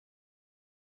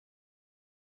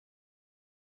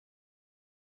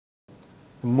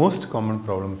The most common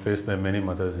problem faced by many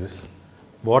mothers is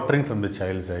watering from the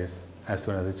child's eyes as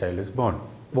soon as the child is born.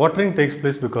 Watering takes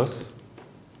place because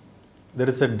there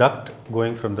is a duct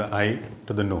going from the eye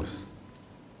to the nose.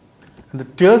 And the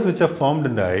tears which are formed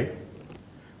in the eye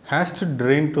has to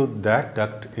drain to that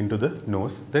duct into the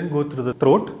nose, then go through the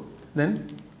throat,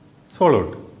 then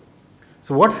swallowed.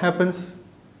 So what happens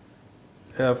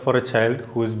for a child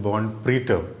who is born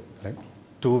preterm, like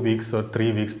 2 weeks or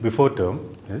 3 weeks before term,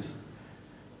 is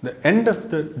the end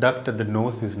of the duct at the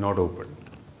nose is not open.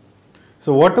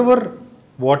 So whatever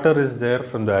water is there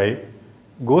from the eye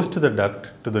goes to the duct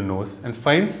to the nose and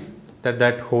finds that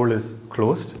that hole is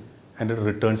closed and it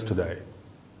returns to the eye.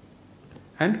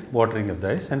 And watering of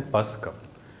the eyes and pus come.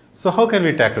 So how can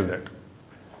we tackle that?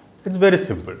 It's very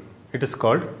simple. It is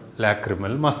called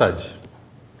lacrimal massage.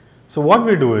 So what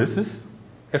we do is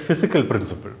a physical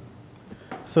principle.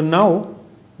 So now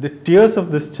the tears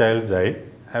of this child's eye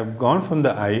have gone from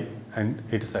the eye and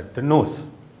it is at the nose.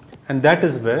 And that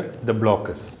is where the block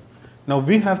is. Now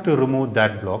we have to remove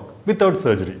that block without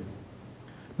surgery.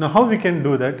 Now how we can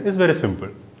do that is very simple.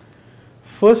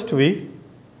 First we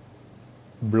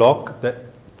block the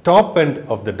top end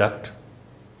of the duct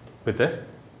with a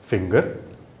finger.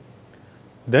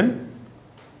 Then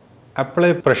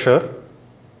apply pressure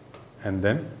and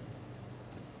then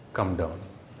come down.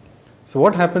 So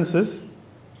what happens is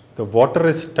the water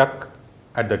is stuck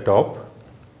at the top.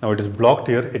 Now it is blocked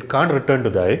here. It can't return to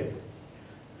the eye.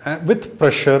 And with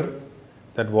pressure,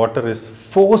 that water is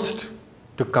forced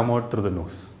to come out through the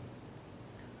nose.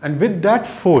 And with that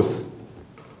force,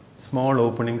 small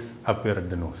openings appear at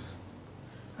the nose.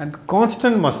 And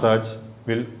constant massage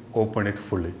will open it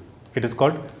fully. It is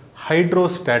called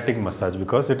hydrostatic massage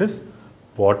because it is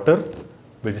water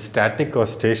which is static or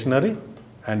stationary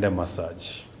and a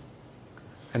massage.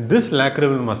 And this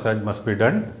lacrimal massage must be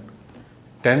done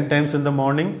 10 times in the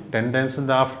morning, 10 times in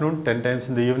the afternoon, 10 times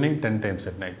in the evening, 10 times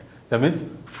at night. That means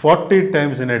 40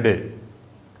 times in a day.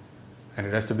 And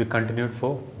it has to be continued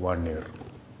for 1 year.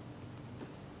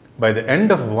 By the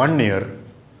end of 1 year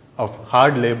of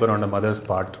hard labor on the mother's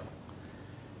part,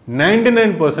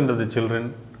 99% of the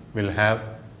children will have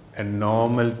a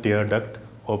normal tear duct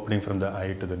opening from the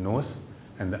eye to the nose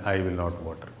and the eye will not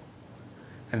water.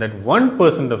 And that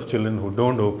 1% of children who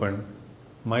don't open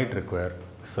might require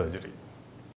surgery.